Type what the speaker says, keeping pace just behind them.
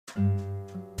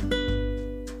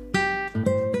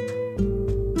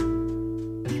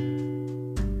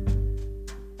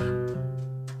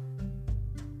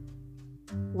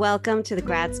Welcome to the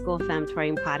Grad School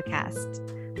Femtoring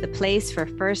Podcast, the place for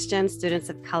first-gen students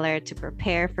of color to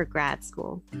prepare for grad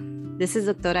school. This is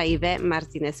Doctora Yvette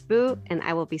Martinez-Fu, and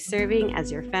I will be serving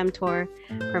as your femtor,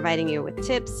 providing you with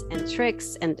tips and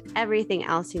tricks and everything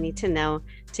else you need to know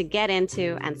to get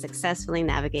into and successfully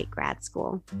navigate grad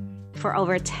school. For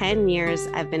over 10 years,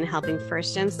 I've been helping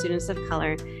first-gen students of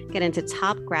color get into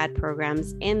top grad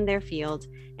programs in their field,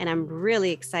 and I'm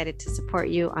really excited to support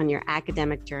you on your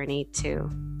academic journey too.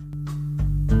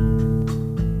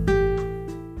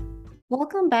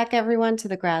 Welcome back, everyone, to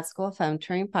the Grad School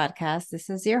Femtoring Podcast. This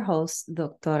is your host,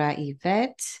 Doctora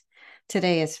Yvette.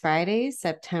 Today is Friday,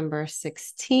 September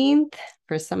 16th.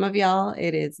 For some of y'all,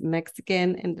 it is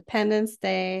Mexican Independence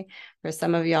Day. For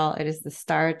some of y'all, it is the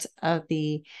start of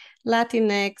the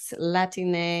Latinx,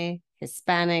 Latine,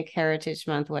 Hispanic Heritage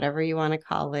Month, whatever you want to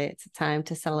call it. It's a time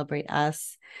to celebrate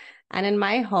us. And in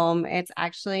my home, it's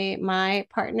actually my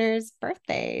partner's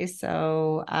birthday.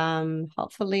 So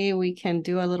hopefully we can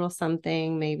do a little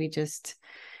something, maybe just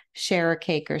share a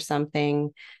cake or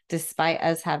something, despite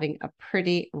us having a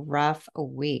pretty rough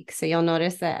week. So you'll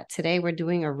notice that today we're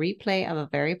doing a replay of a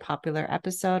very popular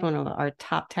episode, one of our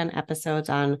top 10 episodes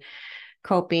on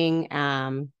coping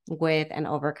with and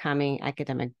overcoming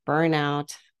academic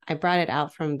burnout. I brought it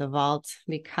out from the vault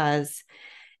because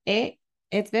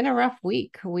it's been a rough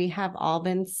week. We have all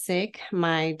been sick.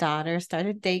 My daughter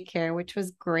started daycare, which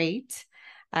was great.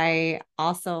 I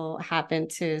also happened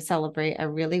to celebrate a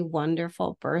really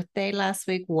wonderful birthday last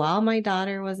week while my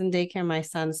daughter was in daycare. My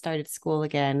son started school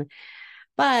again.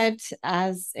 But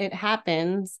as it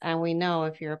happens, and we know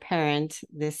if you're a parent,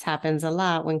 this happens a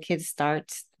lot when kids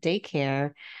start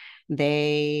daycare,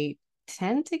 they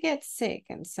tend to get sick.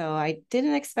 And so I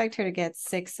didn't expect her to get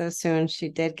sick so soon. She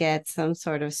did get some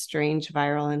sort of strange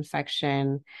viral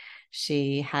infection.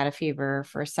 She had a fever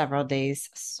for several days,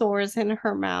 sores in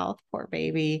her mouth, poor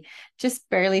baby, just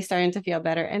barely starting to feel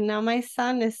better. And now my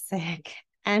son is sick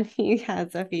and he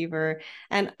has a fever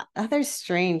and other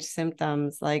strange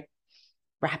symptoms like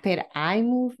rapid eye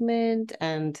movement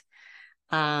and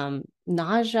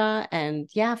nausea. And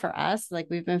yeah, for us, like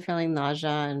we've been feeling nausea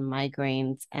and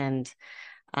migraines and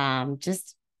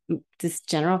just this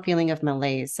general feeling of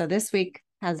malaise. So this week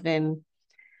has been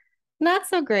not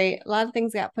so great. A lot of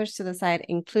things got pushed to the side,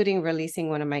 including releasing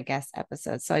one of my guest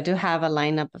episodes. So I do have a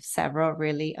lineup of several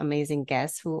really amazing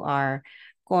guests who are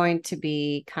going to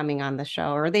be coming on the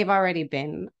show, or they've already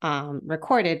been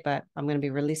recorded, but I'm going to be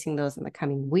releasing those in the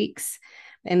coming weeks.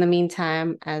 In the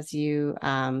meantime, as you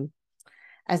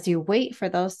wait for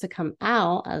those to come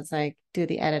out, as I do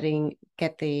the editing,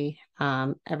 get the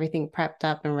everything prepped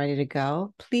up and ready to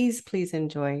go, please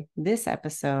enjoy this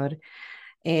episode.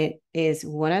 It is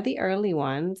one of the early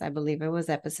ones. I believe it was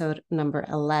episode number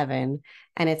 11,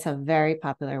 and it's a very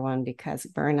popular one because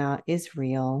burnout is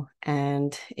real.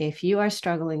 And if you are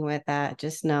struggling with that,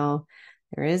 just know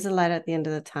there is a light at the end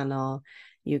of the tunnel.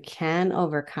 You can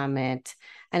overcome it,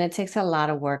 and it takes a lot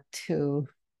of work to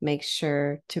make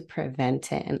sure to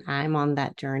prevent it. And I'm on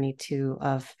that journey too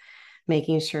of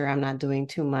making sure I'm not doing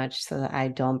too much so that I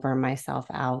don't burn myself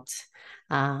out.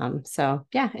 So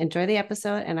yeah, enjoy the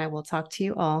episode and I will talk to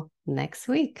you all next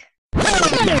week.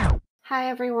 Hi,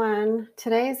 everyone.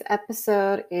 Today's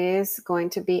episode is going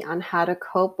to be on how to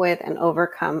cope with and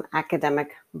overcome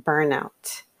academic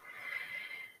burnout.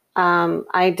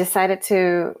 I decided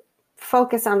to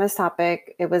focus on this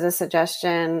topic. It was a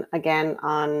suggestion again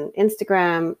on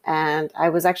Instagram, and I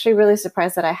was actually really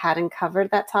surprised that I hadn't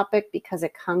covered that topic because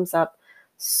it comes up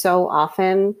so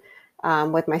often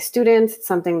with my students. It's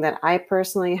something that I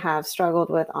personally have struggled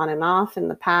with on and off in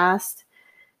the past,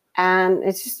 and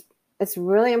it's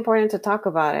really important to talk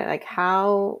about it. Like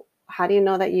how do you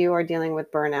know that you are dealing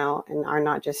with burnout and are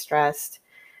not just stressed?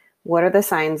 What are the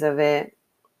signs of it?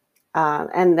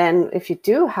 And then if you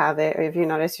do have it, or if you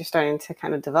notice you're starting to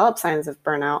kind of develop signs of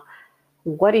burnout,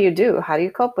 what do you do? How do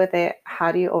you cope with it?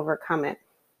 How do you overcome it?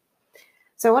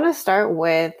 So I want to start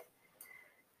with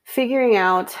figuring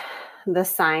out the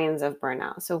signs of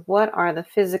burnout. So what are the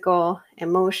physical,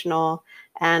 emotional,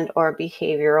 and or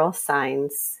behavioral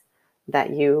signs that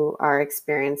you are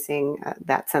experiencing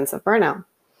that sense of burnout?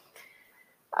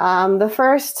 The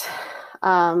first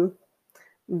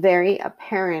very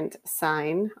apparent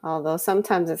sign, although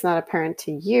sometimes it's not apparent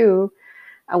to you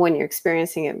when you're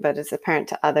experiencing it, but it's apparent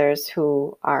to others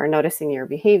who are noticing your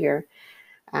behavior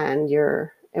and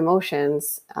your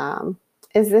emotions,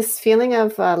 is this feeling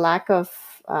of lack of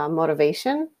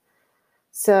motivation.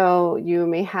 So you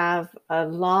may have a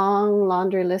long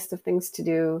laundry list of things to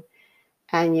do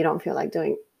and you don't feel like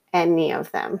doing any of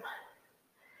them.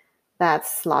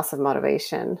 That's loss of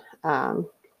motivation.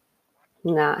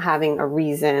 not having a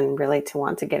reason really to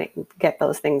want to get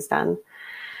those things done.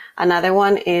 Another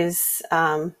one is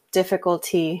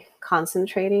difficulty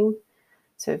concentrating.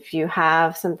 So if you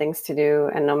have some things to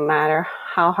do and no matter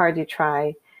how hard you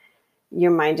try,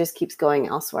 your mind just keeps going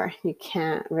elsewhere. You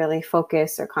can't really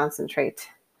focus or concentrate.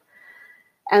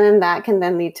 And then that can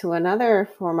then lead to another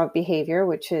form of behavior,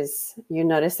 which is you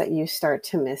notice that you start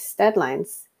to miss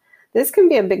deadlines. This can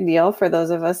be a big deal for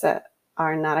those of us that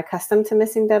are not accustomed to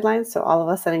missing deadlines. So all of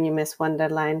a sudden you miss one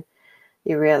deadline,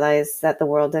 you realize that the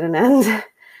world didn't end,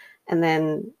 and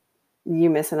then you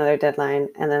miss another deadline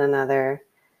and then another,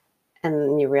 and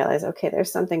then you realize, okay,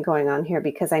 there's something going on here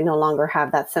because I no longer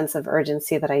have that sense of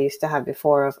urgency that I used to have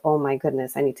before of, oh my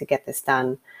goodness, I need to get this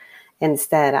done.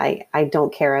 Instead, I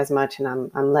don't care as much and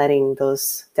I'm letting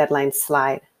those deadlines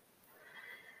slide.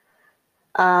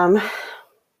 Another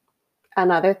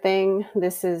thing,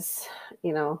 this is,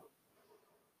 I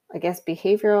guess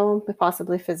behavioral,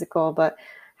 possibly physical, but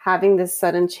having this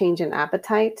sudden change in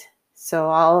appetite. So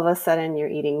all of a sudden you're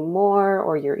eating more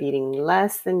or you're eating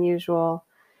less than usual.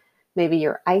 Maybe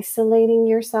you're isolating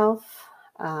yourself.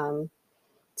 So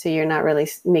you're not really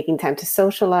making time to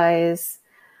socialize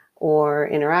or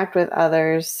interact with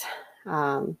others.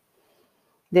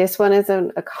 This one is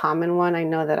a common one. I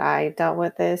know that I dealt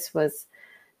with this, was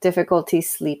difficulty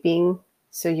sleeping.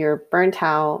 So you're burnt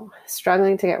out,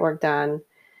 struggling to get work done.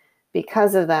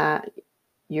 Because of that,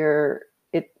 you're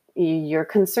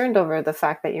concerned over the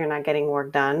fact that you're not getting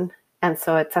work done. And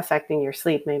so it's affecting your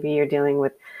sleep. Maybe you're dealing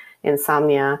with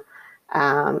insomnia,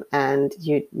 and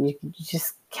you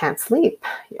just can't sleep,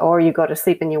 or you go to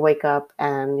sleep and you wake up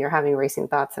and you're having racing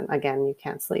thoughts and again, you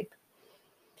can't sleep.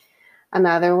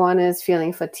 Another one is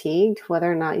feeling fatigued,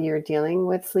 whether or not you're dealing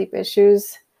with sleep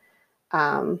issues.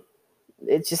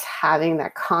 It's just having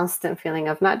that constant feeling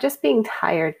of not just being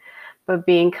tired, but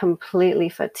being completely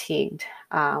fatigued,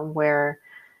 where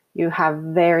you have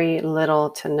very little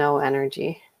to no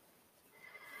energy.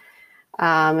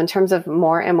 In terms of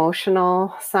more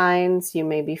emotional signs, you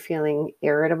may be feeling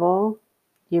irritable.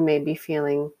 You may be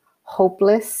feeling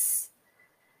hopeless.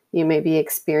 You may be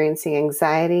experiencing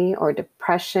anxiety or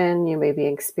depression. You may be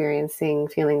experiencing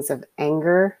feelings of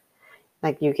anger.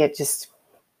 Like you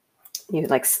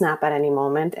like snap at any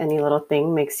moment. Any little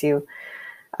thing makes you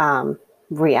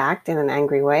react in an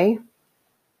angry way.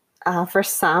 For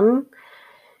some,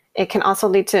 it can also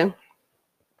lead to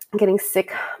getting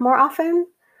sick more often.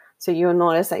 So you'll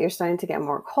notice that you're starting to get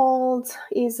more colds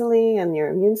easily and your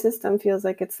immune system feels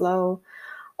like it's low.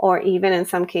 Or even in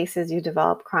some cases, you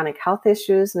develop chronic health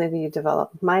issues. Maybe you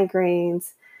develop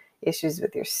migraines, issues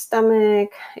with your stomach,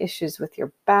 issues with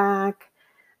your back.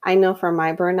 I know for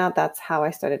my burnout, that's how I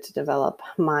started to develop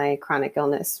my chronic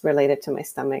illness related to my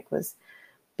stomach, was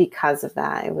because of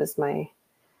that. It was my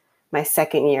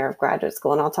second year of graduate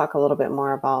school, and I'll talk a little bit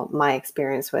more about my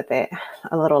experience with it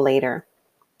a little later.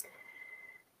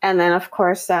 And then, of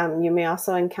course, you may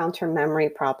also encounter memory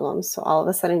problems. So all of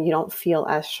a sudden, you don't feel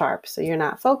as sharp. So you're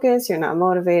not focused, you're not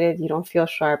motivated, you don't feel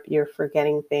sharp, you're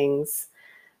forgetting things.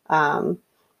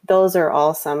 Those are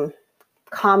all some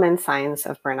common signs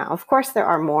of burnout. Of course, there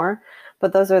are more,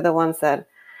 but those are the ones that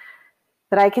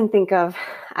I can think of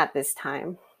at this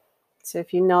time. So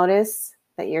if you notice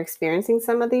that you're experiencing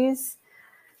some of these,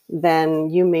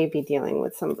 then you may be dealing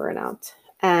with some burnout.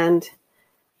 And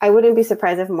I wouldn't be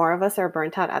surprised if more of us are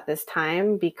burnt out at this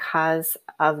time because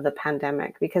of the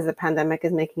pandemic, because the pandemic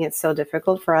is making it so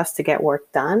difficult for us to get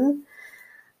work done.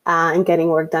 And getting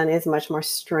work done is much more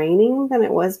straining than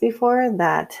it was before,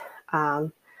 that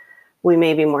we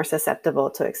may be more susceptible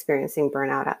to experiencing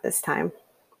burnout at this time.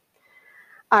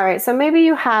 All right, so maybe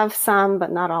you have some,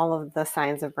 but not all of the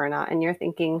signs of burnout, and you're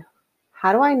thinking,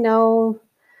 how do I know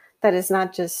that it's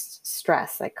not just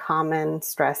stress, like common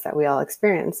stress that we all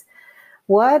experience?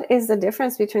 What is the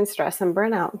difference between stress and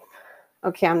burnout?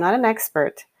 Okay, I'm not an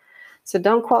expert, so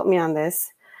don't quote me on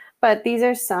this, but these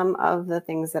are some of the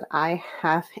things that I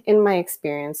have, in my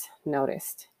experience,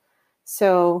 noticed.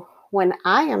 So when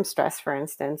I am stressed, for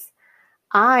instance,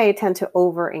 I tend to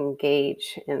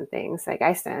over-engage in things. Like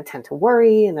I tend to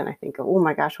worry, and then I think, oh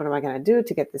my gosh, what am I going to do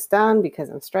to get this done because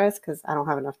I'm stressed, because I don't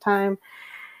have enough time.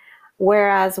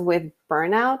 Whereas with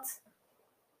burnout,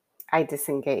 I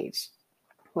disengage.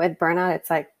 With burnout, it's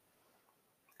like,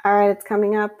 all right, it's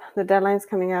coming up. The deadline's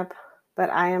coming up, but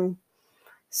I am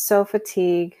so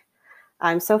fatigued.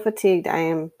 I'm so fatigued. I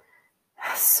am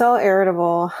so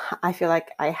irritable. I feel like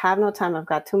I have no time. I've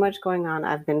got too much going on.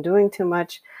 I've been doing too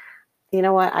much. You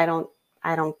know what? I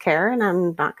don't care, and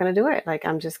I'm not going to do it. Like,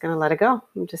 I'm just going to let it go.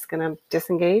 I'm just going to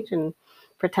disengage and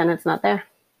pretend it's not there.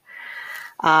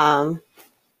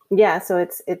 Yeah, so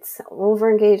it's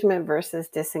over engagement versus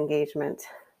disengagement.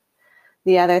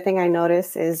 The other thing I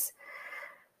notice is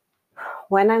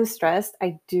when I'm stressed,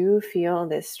 I do feel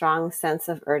this strong sense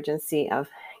of urgency of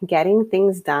getting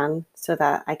things done so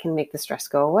that I can make the stress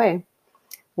go away.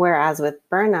 Whereas with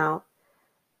burnout,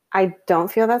 I don't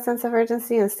feel that sense of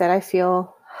urgency. Instead, I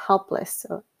feel helpless.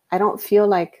 So I don't feel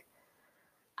like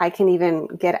I can even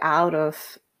get out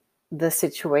of the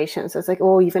situation. So it's like,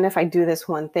 oh, even if I do this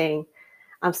one thing,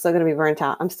 I'm still going to be burnt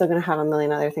out. I'm still going to have a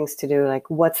million other things to do. Like,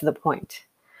 what's the point?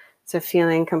 So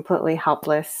feeling completely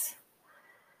helpless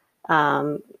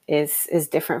is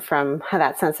different from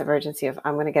that sense of urgency of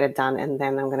I'm going to get it done and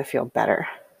then I'm going to feel better.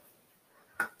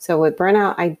 So with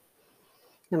burnout,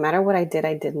 no matter what I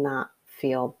did not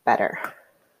feel better.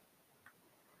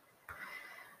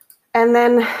 And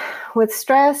then with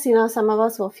stress, some of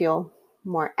us will feel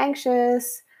more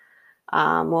anxious,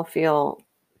 we'll feel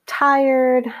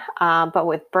tired, but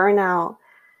with burnout,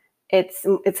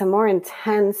 it's a more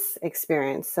intense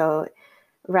experience. So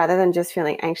rather than just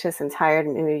feeling anxious and tired,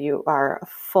 maybe you are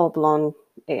full-blown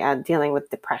dealing with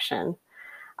depression,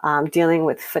 dealing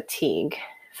with fatigue.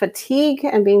 Fatigue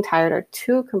and being tired are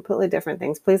two completely different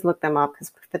things. Please look them up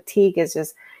because fatigue is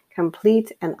just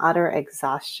complete and utter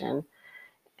exhaustion.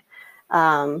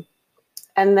 And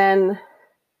then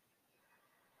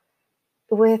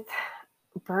with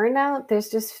burnout, there's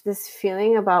just this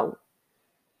feeling about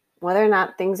whether or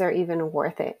not things are even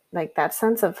worth it. Like that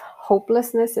sense of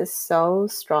hopelessness is so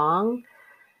strong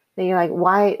that you're like,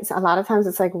 why? A lot of times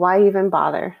it's like, why even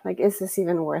bother? Like, is this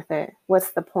even worth it?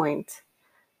 What's the point?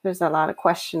 There's a lot of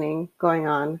questioning going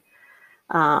on.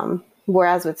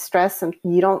 Whereas with stress,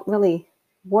 you don't really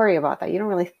worry about that. You don't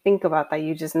really think about that.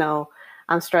 You just know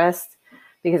I'm stressed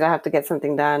because I have to get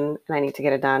something done and I need to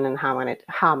get it done. And how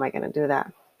am I going to do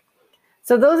that?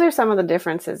 So those are some of the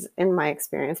differences in my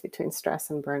experience between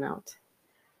stress and burnout.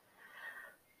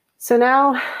 So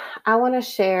now I want to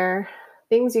share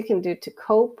things you can do to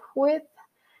cope with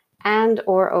and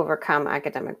or overcome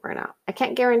academic burnout. I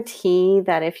can't guarantee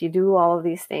that if you do all of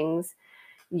these things,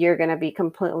 you're going to be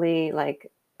completely better,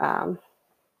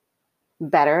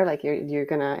 like you're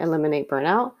going to eliminate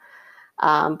burnout.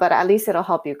 But at least it'll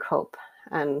help you cope.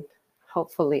 And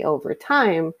hopefully over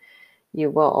time, you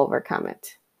will overcome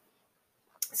it.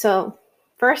 So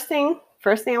first thing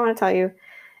I want to tell you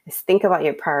is think about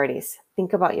your priorities.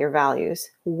 Think about your values.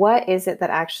 What is it that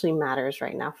actually matters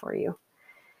right now for you?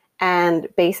 And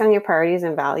based on your priorities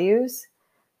and values,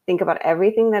 think about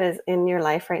everything that is in your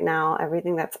life right now,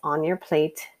 everything that's on your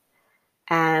plate,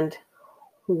 and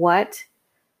what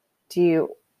do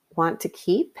you want to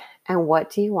keep and what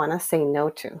do you want to say no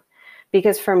to?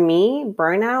 Because for me,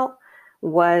 burnout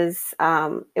was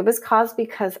it was caused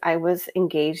because I was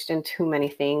engaged in too many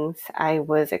things. I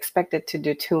was expected to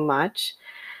do too much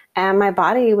and my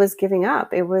body was giving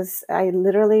up. I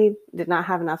literally did not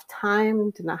have enough time,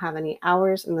 did not have enough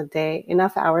hours in the day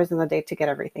to get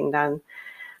everything done.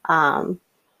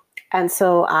 And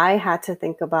so I had to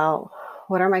think about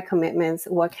what are my commitments?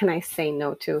 What can I say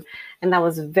no to? And that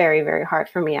was very, very hard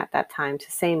for me at that time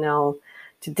to say no,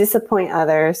 to disappoint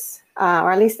others,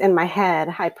 or at least in my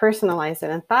head, I personalized it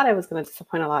and thought I was going to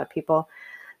disappoint a lot of people.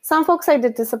 Some folks I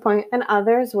did disappoint and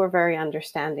others were very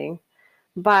understanding.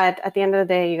 But at the end of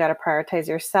the day, you got to prioritize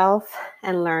yourself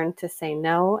and learn to say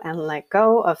no and let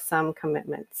go of some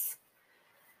commitments.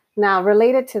 Now,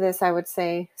 related to this, I would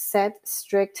say set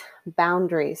strict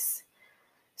boundaries.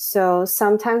 So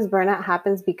sometimes burnout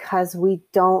happens because we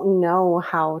don't know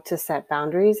how to set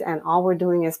boundaries and all we're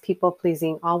doing is people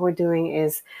pleasing. All we're doing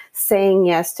is saying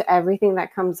yes to everything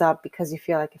that comes up because you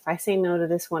feel like if I say no to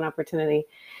this one opportunity,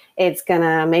 it's going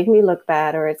to make me look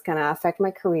bad or it's going to affect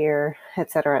my career,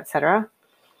 et cetera, et cetera.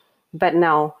 But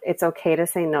no, it's okay to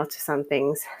say no to some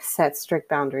things. Set strict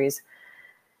boundaries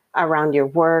around your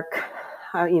work.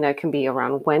 It can be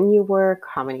around when you work,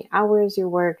 how many hours you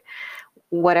work.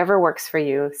 Whatever works for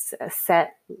you,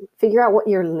 figure out what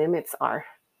your limits are.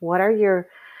 What are your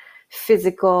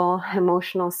physical,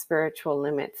 emotional, spiritual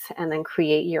limits? And then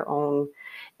create your own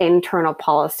internal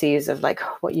policies of like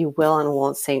what you will and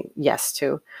won't say yes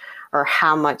to, or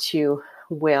how much you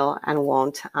will and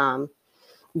won't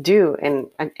do in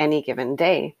any given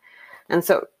day. And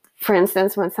so, for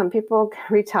instance, when some people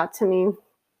reach out to me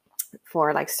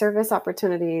for like service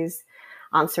opportunities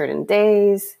on certain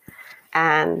days,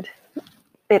 and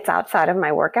it's outside of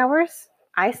my work hours,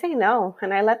 I say no.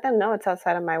 And I let them know it's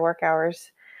outside of my work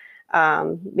hours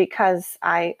because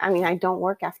I don't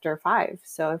work after 5.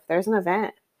 So if there's an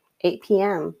event, 8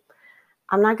 p.m.,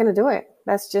 I'm not going to do it.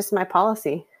 That's just my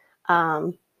policy.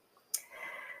 And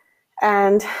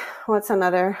what's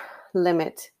another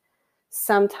limit?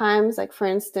 Sometimes, like for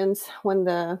instance, when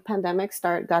the pandemic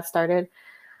got started,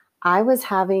 I was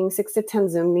having 6 to 10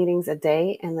 Zoom meetings a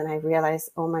day. And then I realized,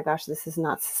 oh my gosh, this is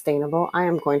not sustainable. I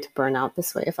am going to burn out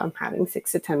this way if I'm having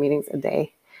 6 to 10 meetings a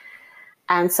day.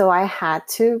 And so I had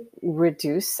to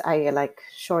reduce, I like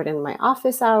shortened my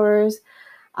office hours.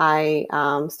 I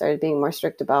started being more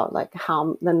strict about like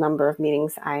how the number of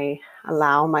meetings I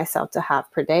allow myself to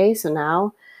have per day. So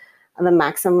now the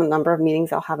maximum number of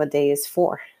meetings I'll have a day is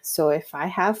 4. So if I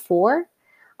have 4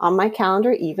 on my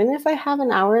calendar, even if I have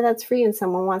an hour that's free and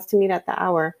someone wants to meet at the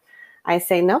hour, I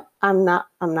say, nope, I'm not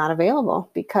available,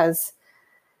 because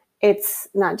it's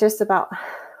not just about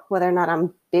whether or not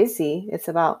I'm busy. It's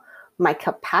about my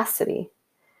capacity.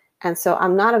 And so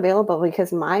I'm not available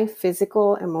because my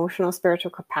physical, emotional,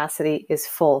 spiritual capacity is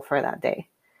full for that day.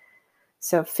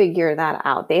 So figure that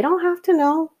out. They don't have to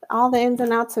know all the ins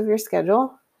and outs of your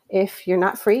schedule. If you're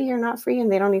not free, you're not free,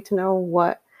 and they don't need to know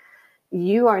what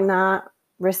you are not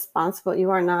responsible. You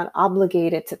are not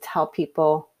obligated to tell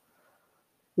people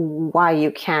why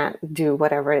you can't do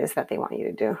whatever it is that they want you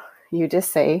to do. You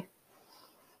just say,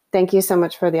 thank you so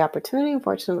much for the opportunity.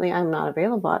 Unfortunately, I'm not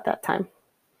available at that time.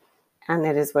 And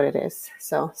it is what it is.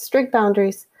 So strict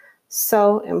boundaries,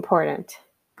 so important.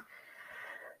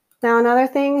 Now, another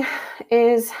thing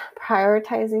is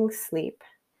prioritizing sleep.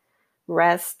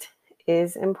 Rest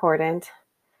is important.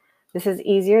 This is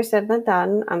easier said than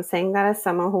done. I'm saying that as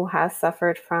someone who has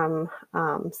suffered from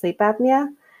sleep apnea.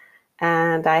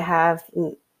 And I had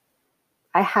sleep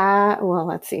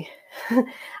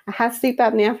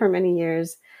apnea for many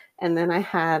years. And then I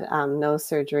had nose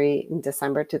surgery in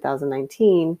December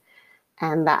 2019.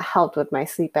 And that helped with my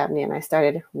sleep apnea. And I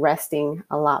started resting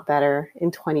a lot better in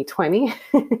 2020.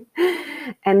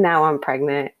 And now I'm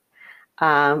pregnant.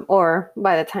 Or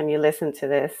by the time you listen to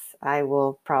this, I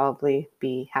will probably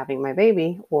be having my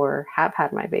baby or have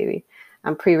had my baby.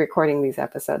 I'm pre-recording these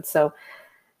episodes. So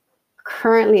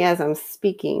currently, as I'm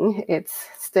speaking, it's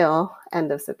still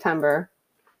end of September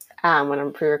when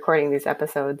I'm pre-recording these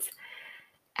episodes.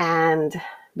 And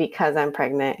because I'm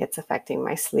pregnant, it's affecting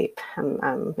my sleep.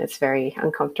 It's very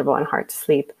uncomfortable and hard to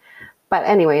sleep. But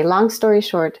anyway, long story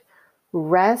short,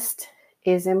 rest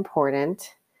is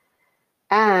important.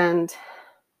 And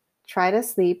try to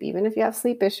sleep, even if you have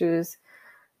sleep issues,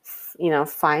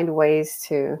 find ways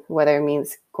to, whether it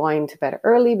means going to bed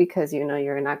early because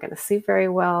you're not going to sleep very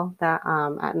well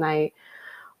at night,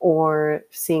 or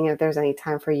seeing if there's any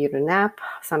time for you to nap.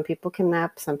 Some people can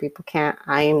nap, some people can't.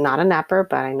 I am not a napper,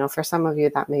 but I know for some of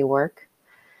you that may work.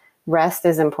 Rest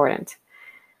is important.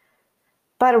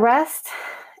 But rest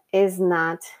is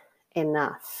not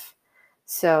enough.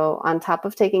 So on top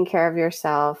of taking care of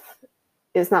yourself,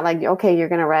 it's not like, okay, you're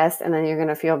going to rest and then you're going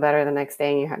to feel better the next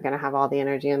day and you're going to have all the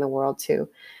energy in the world to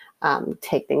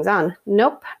take things on.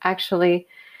 Nope. Actually,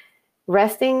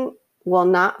 resting will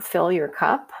not fill your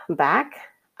cup back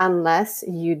unless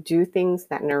you do things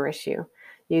that nourish you.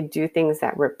 You do things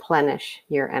that replenish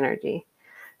your energy.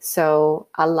 So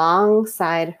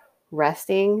alongside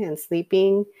resting and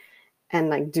sleeping and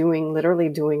like literally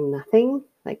doing nothing,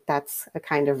 like that's a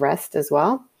kind of rest as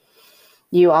well.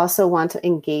 You also want to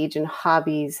engage in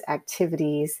hobbies,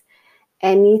 activities,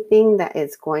 anything that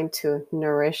is going to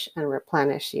nourish and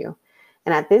replenish you.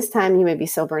 And at this time, you may be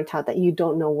so burnt out that you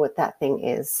don't know what that thing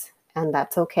is. And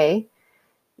that's okay.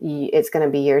 It's going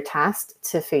to be your task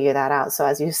to figure that out. So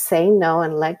as you say no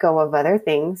and let go of other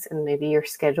things, and maybe your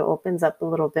schedule opens up a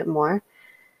little bit more,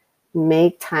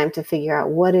 make time to figure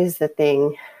out what is the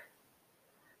thing.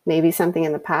 Maybe something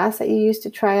in the past that you used to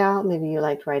try out. Maybe you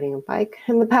liked riding a bike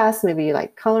in the past. Maybe you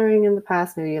liked coloring in the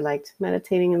past. Maybe you liked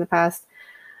meditating in the past.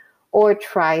 Or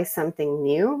try something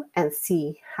new and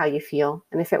see how you feel.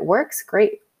 And if it works,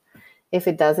 great. If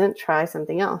it doesn't, try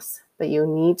something else. But you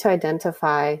need to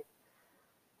identify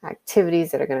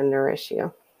activities that are going to nourish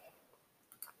you.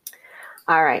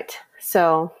 All right.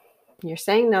 So you're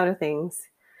saying no to things.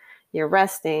 You're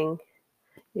resting.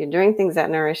 You're doing things that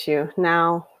nourish you.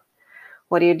 Now,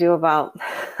 what do you do about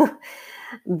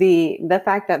the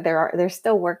fact that there's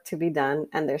still work to be done,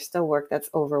 and there's still work that's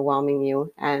overwhelming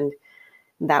you, and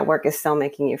that work is still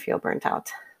making you feel burnt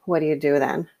out? What do you do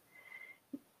then?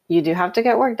 You do have to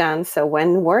get work done. So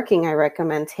when working, I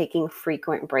recommend taking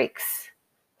frequent breaks.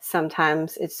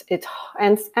 Sometimes it's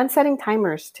and setting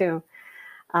timers too.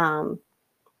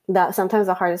 That sometimes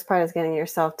the hardest part is getting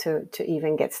yourself to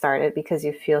even get started because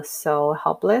you feel so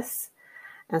helpless.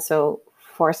 And so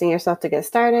forcing yourself to get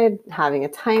started, having a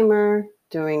timer,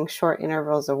 doing short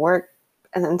intervals of work,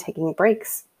 and then taking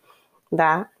breaks.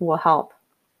 That will help.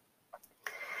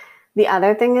 The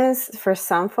other thing is, for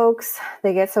some folks,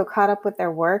 they get so caught up with their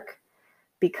work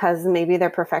because maybe they're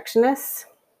perfectionists,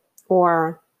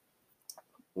 or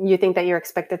you think that you're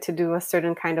expected to do a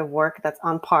certain kind of work that's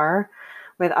on par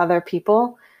with other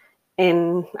people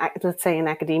in, let's say, in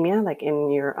academia, like in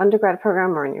your undergrad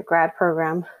program or in your grad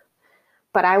program.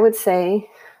 But I would say,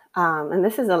 and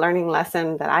this is a learning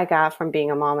lesson that I got from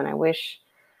being a mom, and I wish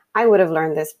I would have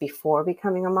learned this before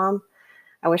becoming a mom.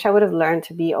 I wish I would have learned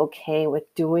to be okay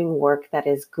with doing work that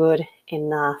is good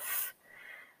enough,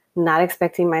 not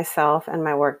expecting myself and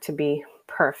my work to be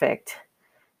perfect,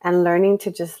 and learning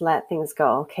to just let things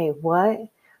go. Okay, what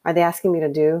are they asking me to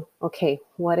do? Okay,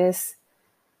 what is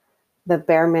the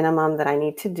bare minimum that I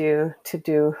need to do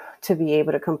to be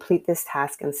able to complete this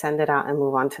task and send it out and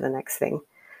move on to the next thing?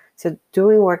 So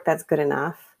doing work that's good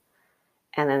enough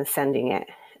and then sending it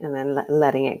and then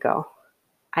letting it go.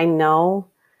 I know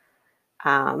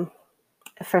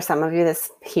for some of you,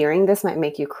 hearing this might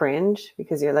make you cringe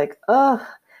because you're like, oh,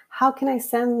 how can I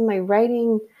send my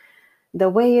writing the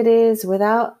way it is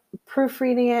without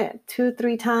proofreading it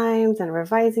 2-3 times and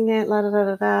revising it, la da da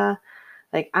da da.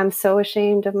 Like, I'm so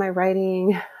ashamed of my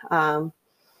writing. Do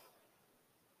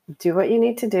what you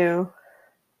need to do.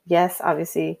 Yes,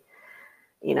 obviously,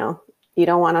 you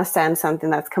don't want to send something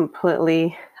that's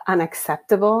completely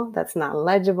unacceptable, that's not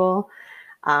legible,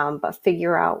 but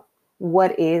figure out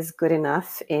what is good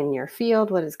enough in your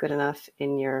field, what is good enough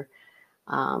in your,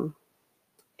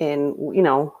 in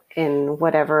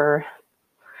whatever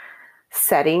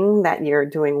setting that you're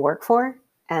doing work for,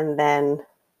 and then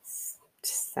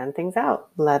just send things out,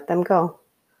 let them go.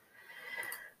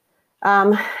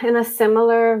 In a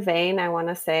similar vein, I want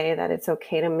to say that it's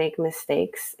okay to make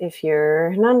mistakes. If you're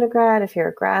an undergrad, if you're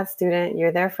a grad student,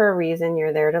 you're there for a reason.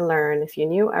 You're there to learn. If you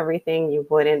knew everything, you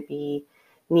wouldn't be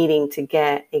needing to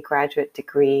get a graduate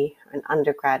degree, an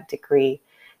undergrad degree.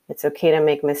 It's okay to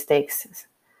make mistakes.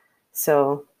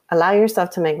 So allow yourself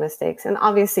to make mistakes. And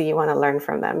obviously you want to learn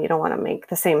from them. You don't want to make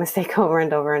the same mistake over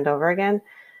and over and over again,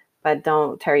 but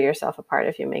don't tear yourself apart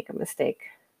if you make a mistake.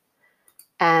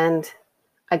 And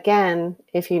again,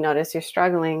 if you notice you're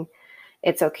struggling,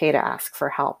 it's okay to ask for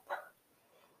help.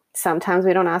 Sometimes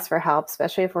we don't ask for help,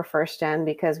 especially if we're first gen,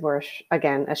 because we're,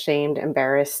 again, ashamed,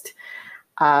 embarrassed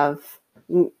of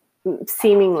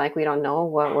seeming like we don't know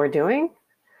what we're doing,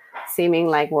 seeming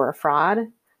like we're a fraud,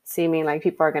 seeming like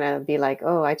people are going to be like,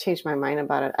 oh, I changed my mind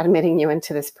about it, admitting you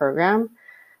into this program.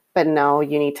 But no,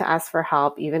 you need to ask for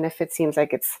help, even if it seems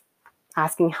like it's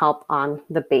asking help on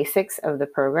the basics of the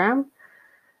program.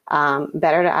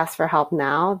 Better to ask for help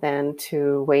now than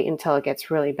to wait until it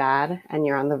gets really bad and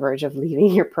you're on the verge of leaving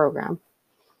your program.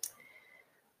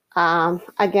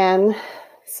 Again,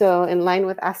 so in line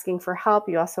with asking for help,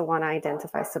 you also want to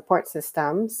identify support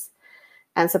systems.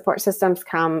 And support systems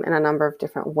come in a number of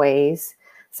different ways.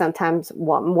 Sometimes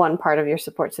one part of your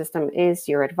support system is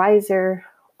your advisor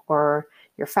or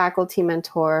your faculty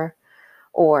mentor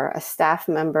or a staff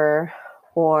member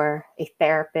or a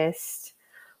therapist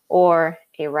or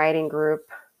a writing group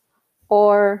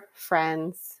or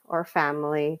friends or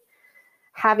family.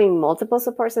 Having multiple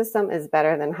support systems is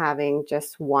better than having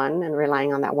just one and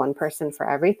relying on that one person for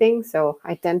everything. So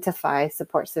identify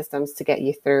support systems to get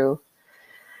you through.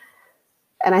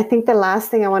 And I think the last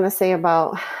thing I want to say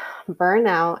about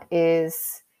burnout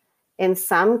is, in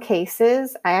some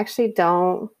cases, I actually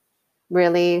don't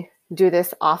really do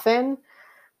this often,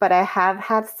 but I have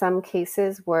had some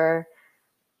cases where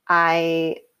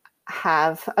I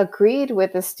have agreed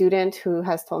with a student who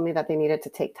has told me that they needed to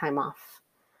take time off.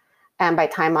 And by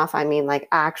time off, I mean like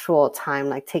actual time,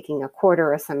 like taking a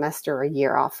quarter, a semester, a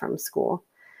year off from school.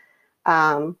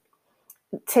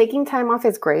 Taking time off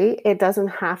is great. It doesn't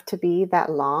have to be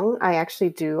that long. I actually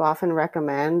do often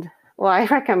recommend, I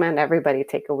recommend everybody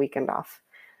take a weekend off.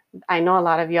 I know a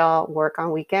lot of y'all work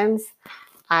on weekends.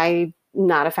 I'm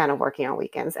not a fan of working on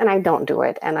weekends, and I don't do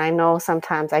it. And I know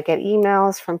sometimes I get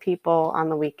emails from people on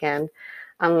the weekend.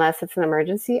 Unless it's an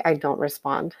emergency, I don't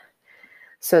respond.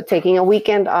 So taking a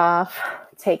weekend off,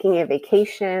 taking a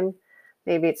vacation,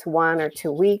 maybe it's 1 or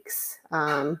 2 weeks,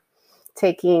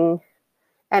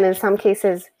 and in some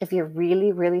cases, if you're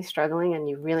really, really struggling and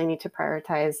you really need to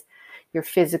prioritize your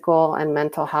physical and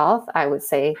mental health, I would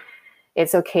say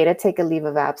it's okay to take a leave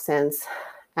of absence,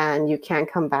 and you can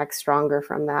come back stronger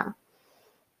from that.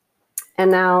 And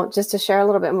now, just to share a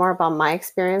little bit more about my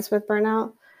experience with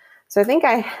burnout. So I think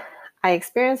I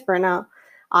experienced burnout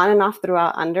on and off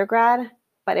throughout undergrad,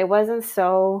 but it wasn't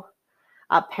so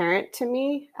apparent to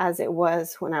me as it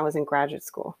was when I was in graduate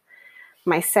school.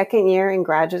 My second year in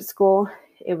graduate school,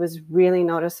 it was really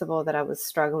noticeable that I was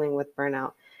struggling with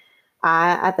burnout.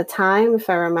 At the time, if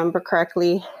I remember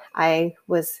correctly, I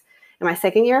was in my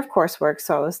second year of coursework,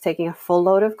 so I was taking a full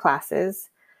load of classes.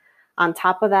 On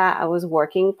top of that, I was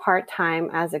working part-time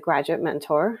as a graduate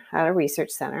mentor at a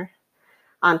research center.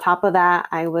 On top of that,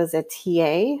 I was a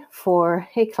TA for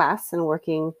a class and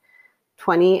working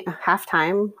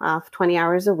half-time, 20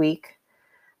 hours a week,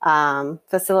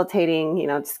 facilitating,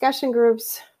 discussion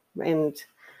groups and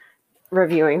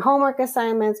reviewing homework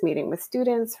assignments, meeting with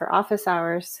students for office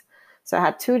hours. So I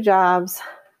had 2 jobs.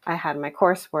 I had my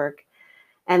coursework.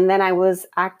 And then I was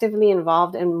actively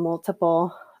involved in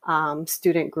multiple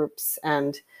student groups.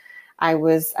 And I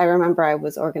remember I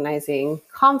was organizing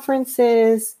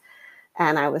conferences,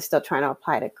 and I was still trying to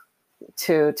apply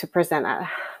to present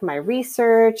my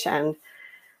research, and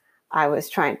I was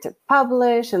trying to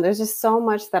publish. And there's just so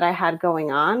much that I had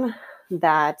going on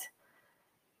that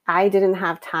I didn't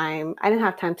have time. I didn't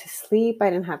have time to sleep. I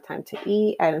didn't have time to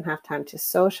eat. I didn't have time to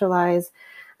socialize.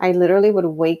 I literally would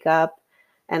wake up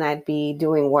and I'd be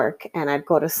doing work, and I'd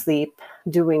go to sleep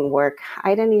doing work.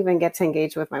 I didn't even get to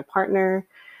engage with my partner.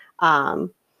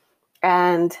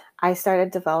 And I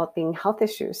started developing health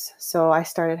issues. So I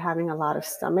started having a lot of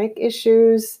stomach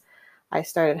issues. I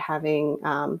started having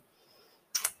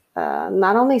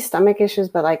not only stomach issues,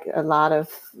 but like a lot of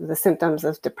the symptoms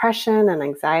of depression and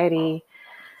anxiety.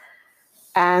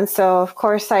 And so, of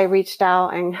course, I reached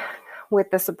out, and with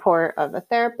the support of a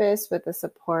therapist, with the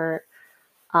support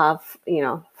of,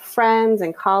 friends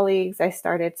and colleagues, I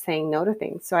started saying no to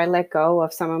things. So I let go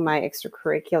of some of my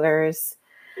extracurriculars.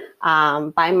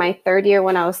 By my 3rd year,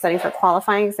 when I was studying for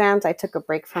qualifying exams, I took a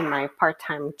break from my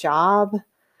part-time job.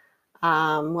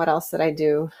 What else did I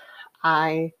do?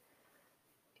 I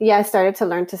started to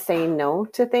learn to say no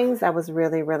to things. That was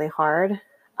really, really hard.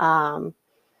 And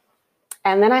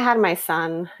then I had my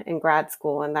son in grad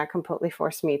school, and that completely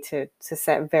forced me to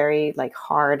set very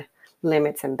hard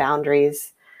limits and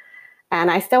boundaries. And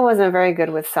I still wasn't very good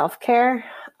with self-care.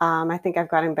 I think I've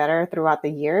gotten better throughout the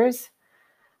years.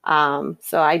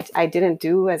 So I didn't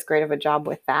do as great of a job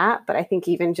with that. But I think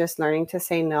even just learning to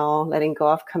say no, letting go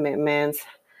of commitments,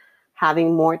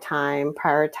 having more time,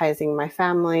 prioritizing my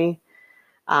family,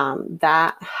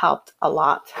 that helped a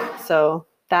lot. So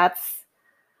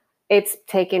it's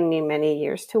taken me many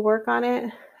years to work on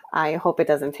it. I hope it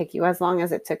doesn't take you as long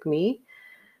as it took me.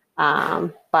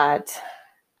 But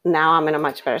now I'm in a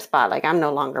much better spot. I'm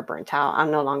no longer burnt out.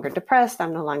 I'm no longer depressed.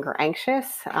 I'm no longer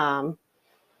anxious.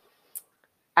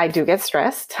 I do get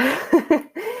stressed,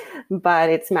 but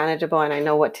it's manageable, and I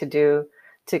know what to do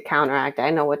to counteract.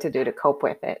 I know what to do to cope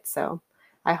with it. So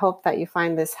I hope that you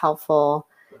find this helpful.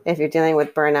 If you're dealing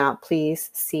with burnout, please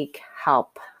seek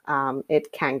help.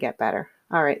 It can get better.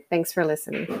 All right. Thanks for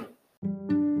listening.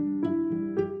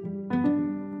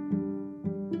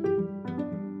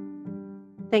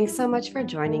 Thanks so much for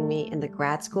joining me in the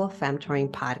Grad School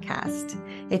Femtoring podcast.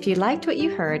 If you liked what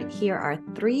you heard, here are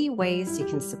 3 ways you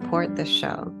can support the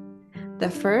show. The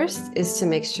first is to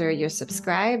make sure you're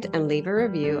subscribed and leave a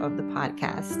review of the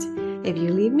podcast. If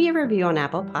you leave me a review on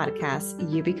Apple Podcasts,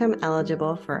 you become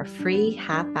eligible for a free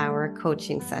half-hour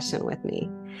coaching session with me.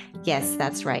 Yes,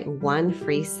 that's right, 1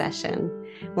 free session.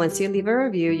 Once you leave a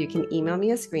review, you can email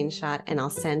me a screenshot, and I'll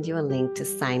send you a link to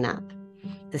sign up.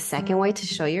 The second way to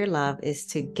show your love is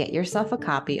to get yourself a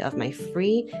copy of my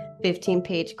free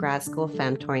 15-page Grad School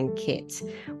Femtoring kit,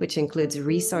 which includes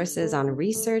resources on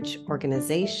research,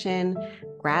 organization,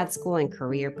 grad school, and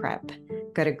career prep.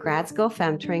 Go to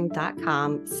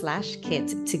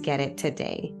gradschoolfemtoring.com/kit to get it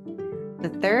today. The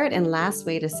third and last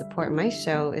way to support my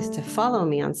show is to follow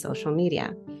me on social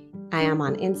media. I am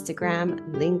on Instagram,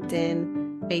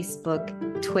 LinkedIn, Facebook,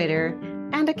 Twitter,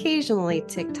 and occasionally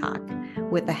TikTok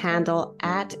with the handle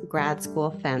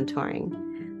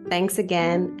 @GradSchoolFemtoring. Thanks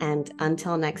again, and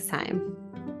until next time.